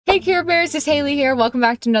Hey Care Bears, it's Haley here. Welcome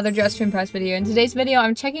back to another Dress to Impress video. In today's video,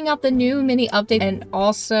 I'm checking out the new mini update and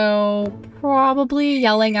also probably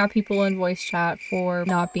yelling at people in voice chat for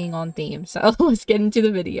not being on theme. So let's get into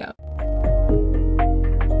the video.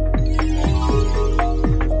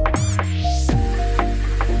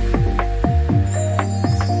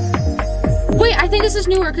 Wait, I think this is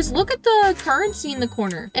newer because look at the currency in the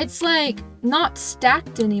corner. It's like not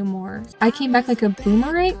stacked anymore. I came back like a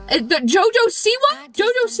boomerang. The JoJo Siwa?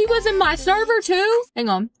 JoJo Siwa's in my server too? Hang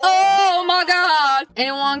on. Oh my god.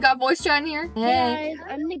 Anyone got voice chat in here? Hey. Guys,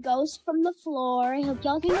 I'm the ghost from the floor. I hope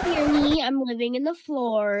y'all can hear me. I'm living in the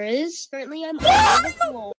floors. Currently, I'm on the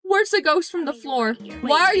floor. Where's the ghost from the floor?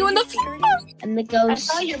 Why are you in the floor? I'm the ghost. I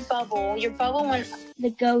saw your bubble. Your bubble went. The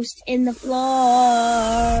ghost in the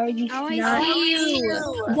floor. You cannot see you.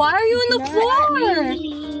 Why are you in the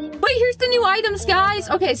floor? Wait, here's the new items, guys.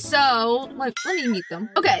 Okay, so let me meet them.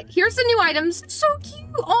 Okay, here's the new items. So cute.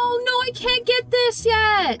 Oh no, I can't get this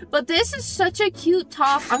yet. But this is such a cute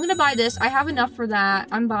top. I'm gonna buy this. I have enough for that.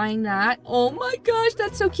 I'm buying that. Oh my gosh,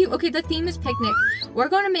 that's so cute. Okay, the theme is picnic. We're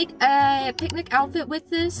gonna make a picnic outfit with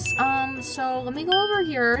this. So let me go over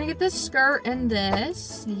here. I'm gonna get this skirt and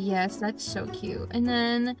this. Yes, that's so cute. And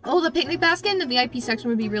then, oh, the picnic basket in the VIP section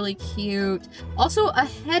would be really cute. Also, a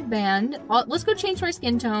headband. Let's go change my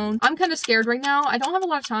skin tone. I'm kind of scared right now. I don't have a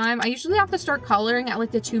lot of time. I usually have to start coloring at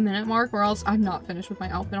like the 2-minute mark or else I'm not finished with my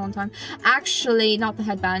outfit on time. Actually, not the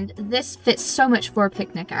headband. This fits so much for a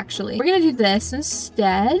picnic, actually. We're gonna do this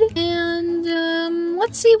instead. And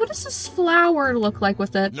let's see, what does this flower look like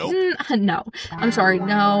with it? Nope. No. I'm sorry.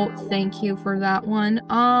 No, thank you for that one.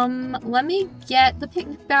 Let me get the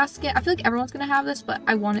picnic basket. I feel like everyone's gonna have this, but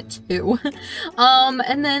I want it too.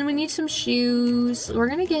 And then we need some shoes. We're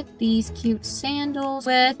gonna get these cute sandals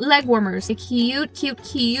with leg warmers. Cute, cute,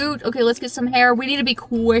 cute. Okay, let's get some hair. We need to be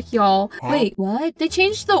quick, y'all. Wait, what? They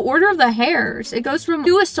changed the order of the hairs. It goes from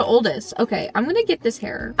newest to oldest. Okay, I'm gonna get this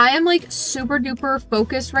hair. I am like super duper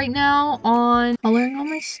focused right now on coloring all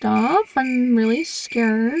my stuff. I'm really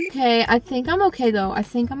scared. Okay, I think I'm okay though. I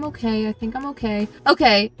think I'm okay. I think I'm okay.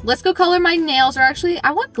 Okay, let's go color my nails. Or actually,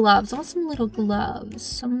 I want gloves. I want some little gloves.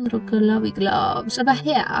 Some little glowy gloves over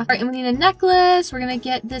here. All right, and we need a necklace. We're gonna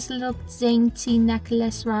get this little dainty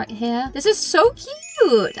necklace right here. This is so cute.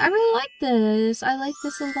 I really like this. I like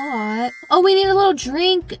this a lot. Oh, we need a little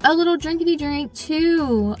drink. A little drinkity drink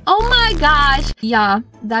too. Oh my gosh. Yeah,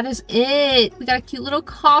 that is it. We got a cute little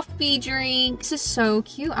coffee drink. This is so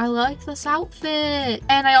cute. I like this outfit.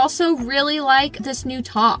 And I also really like this new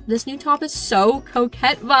top. This new top is so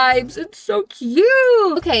coquette vibes. It's so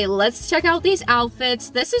cute. Okay, let's check out these outfits.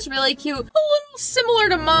 This is really cute. A little similar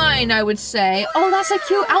to mine, I would say. Oh, that's a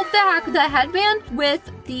cute outfit. The headband with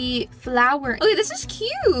the flower. Okay, this is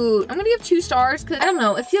cute. I'm gonna give 2 stars because I don't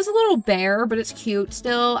know. It feels a little bare, but it's cute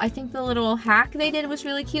still. I think the little hack they did was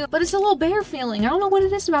really cute, but it's a little bare feeling. I don't know what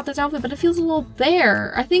it is about this outfit, but it feels a little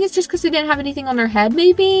bare. I think it's just because they didn't have anything on their head,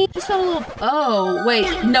 maybe. Just felt a little. Oh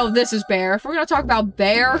wait, no, this is bare. If we're gonna talk about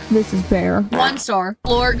bare, this is bare. 1 star.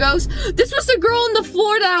 Floor goes. This was the girl on the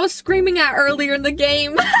floor that I was screaming at earlier in the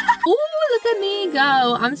game. Ooh, look at me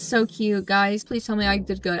go. I'm so cute, guys. Please tell me I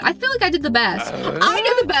did good. I feel like I did the best. I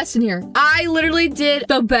did the best in here. I literally did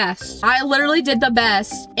the best. I literally did the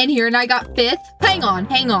best in here, and I got 5th. Hang on,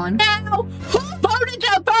 hang on. Now, who voted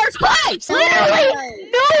in first place? Literally,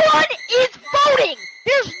 no one is voting.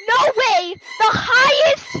 There's no way the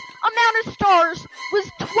highest amount of stars was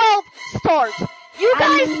 12 stars. You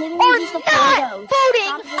guys are not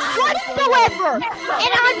voting whatsoever,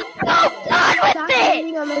 and I'm so done with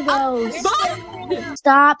it.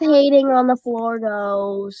 Stop hating on the floor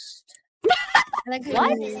ghost.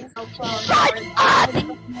 What? Shut up!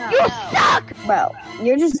 You suck! Bro,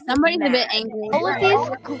 you're just somebody's a bit angry. All of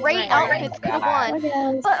these great outfits could have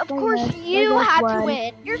won, but of course you had to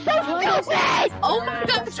win. You're so stupid! Oh my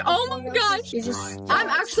gosh! Oh my gosh! I'm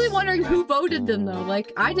actually wondering who voted them though.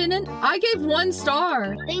 Like, I didn't. I gave 1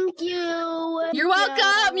 star. Thank you. You're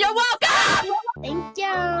welcome. You're welcome. Thank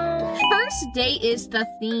you. First date is the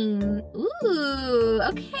theme. Ooh,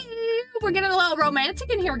 okay. We're getting a little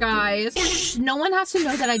romantic in here, guys. Shh, no one has to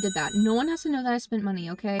know that I did that. No one has to know that I spent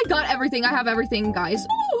money, okay? I got everything. I have everything, guys.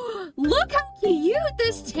 Ooh, look how cute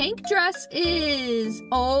this tank dress is.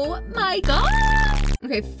 Oh my god.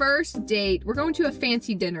 Okay, first date. We're going to a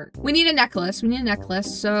fancy dinner. We need a necklace. We need a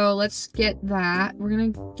necklace. So let's get that. We're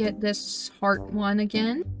gonna get this heart one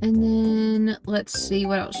again. And then let's see,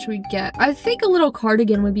 what else should we get? I think a little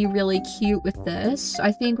cardigan would be really cute with this.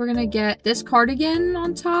 I think we're gonna get this cardigan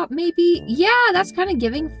on top, maybe. Yeah, that's kind of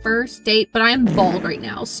giving first date, but I am bald right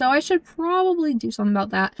now, so I should probably do something about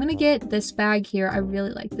that. I'm gonna get this bag here. I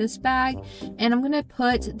really like this bag. bag, and I'm gonna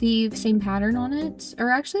put the same pattern on it. Or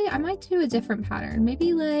actually, I might do a different pattern.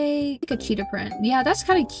 Maybe like a cheetah print. Yeah, that's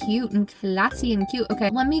kind of cute and classy and cute. Okay,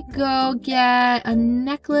 let me go get a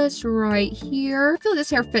necklace right here. I feel this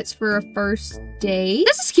hair fits for a first date.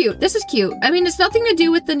 This is cute. This is cute. I mean, it's nothing to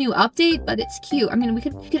do with the new update, but it's cute. I mean, we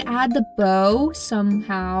could add the bow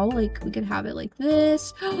somehow. Like, we could have it like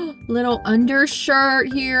this. Little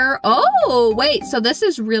undershirt here. Oh, wait. So this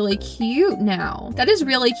is really cute now. That is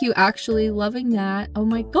really cute, actually. Loving that. Oh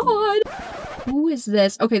my god. Who is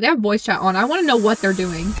this? Okay, they have voice chat on. I want to know what they're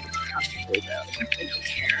doing.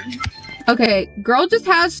 Okay, girl just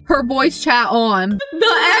has her voice chat on.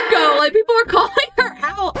 The echo, like people are calling her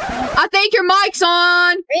out. I think your mic's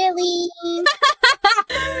on. Really?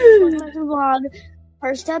 Vlog.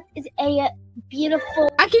 First up is a beautiful.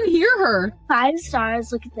 I can hear her. 5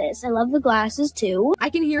 stars. Look at this. I love the glasses too. I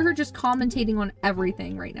can hear her just commentating on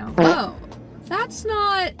everything right now. Oh, that's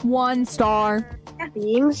not 1 star.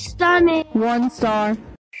 Being stunning. 1 star.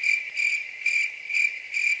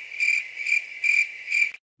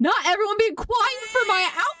 Not everyone being quiet for my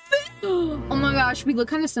outfit. Oh my gosh, we look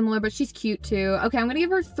kind of similar, but she's cute too. Okay, I'm gonna give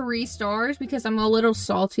her 3 stars because I'm a little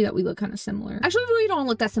salty that we look kind of similar. Actually, we don't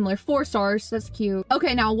look that similar. 4 stars, that's cute.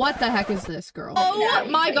 Okay, now what the heck is this, girl? Oh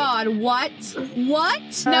my god, what?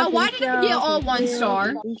 What? Now, why did I get all 1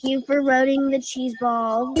 star? Thank you for voting the cheese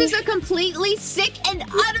ball. This is a completely sick and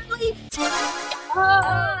utterly...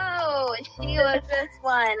 Oh, she was this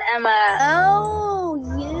one, Emma.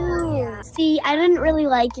 Oh, you. See, I didn't really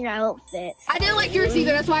like your outfit. I didn't like yours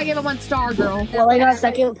either, that's why I gave it 1 star, girl. Well, I got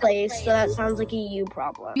 2nd place, so that sounds like a you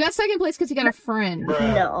problem. You got 2nd place because you got a friend.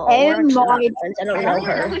 No, we're actually not friends. I don't know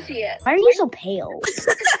her. Why are you so pale?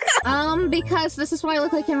 Because this is what I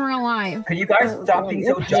look like in real life. Can you guys stop being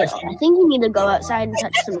so judgy? I think you need to go outside and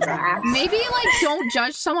touch some grass. Maybe, like, don't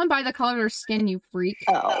judge someone by the color of their skin, you freak.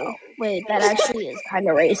 Oh, wait, that actually is kind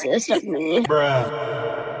of racist of me.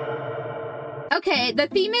 Bruh. Okay, the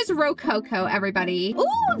theme is Rococo, everybody.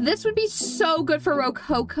 Ooh, this would be so good for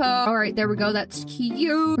Rococo. All right, there we go. That's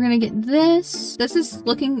cute. We're gonna get this. This is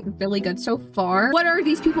looking really good so far. What are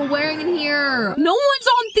these people wearing in here? No one's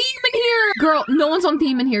on theme in here. Girl, no one's on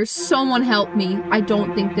theme in here. Someone help me. I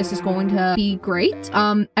don't think this is going to be great.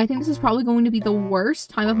 I think this is probably going to be the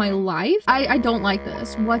worst time of my life. I don't like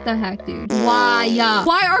this. What the heck, dude? Why?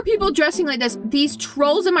 Why are people dressing like this? These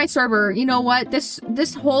trolls in my server, you know what?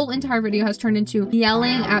 This whole entire video has turned into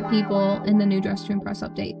yelling at people in the new Dress to Impress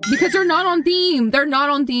update because they're not on theme. They're not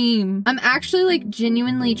on theme. I'm actually like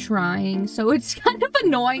genuinely trying, so it's kind of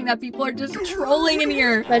annoying that people are just trolling in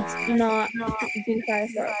here. Let's not do 5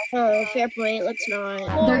 stars. Oh, fair point. Let's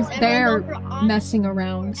not. They're messing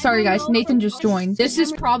around. Sorry guys, Nathan just joined. This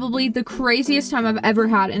is probably the craziest time I've ever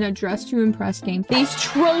had in a Dress to Impress game. These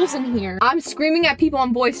trolls in here. I'm screaming at people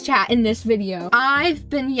on voice chat in this video. I've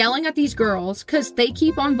been yelling at these girls because they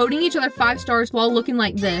keep on voting each other 5 stars while looking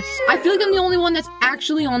like this. I feel like I'm the only one that's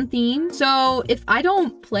actually on theme. So if I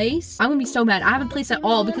don't place, I'm gonna be so mad. I haven't placed at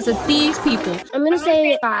all because of these people. I'm gonna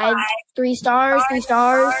say 5. 3 stars, 3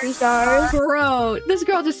 stars, 3 stars. Bro, this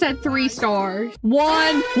girl just said 3 stars. 1,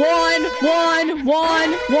 1, 1, 1, 1,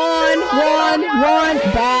 1, 1.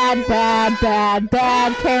 Bad, bad, bad,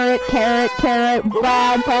 bad. Carrot, carrot, carrot.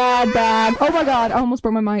 Bad, bad, bad. Oh my god, I almost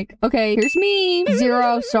broke my mic. Okay, here's me.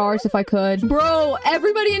 0 stars if I could. Bro,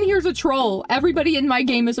 everybody in here is a troll. Everybody in my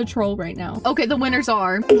game is a troll right now. Okay, the winners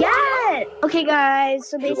are... Yeah! Okay, guys,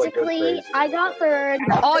 so basically, I got 3rd.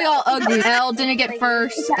 All y'all ugly. L didn't get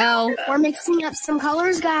 1st. L. We're mixing up some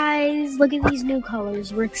colors, guys. Look at these new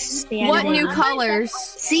colors. We're expanding. What new colors?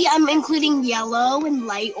 See, I'm including yellow and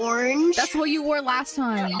light orange. That's what you wore last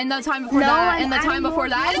time. And the time before that. And the time before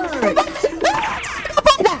that.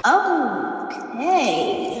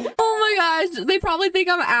 Okay. Oh my gosh, they probably think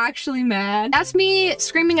I'm actually mad. That's me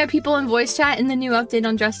screaming at people in voice chat in the new update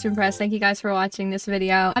on Dress to Impress. Thank you guys for watching this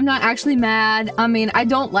video. I'm not actually mad. I mean, I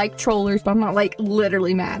don't like trollers, but I'm not like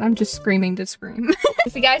literally mad. I'm just screaming to scream.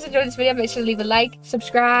 If you guys enjoyed this video, make sure to leave a like,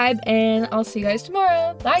 subscribe, and I'll see you guys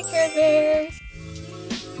tomorrow. Bye, Care Bears.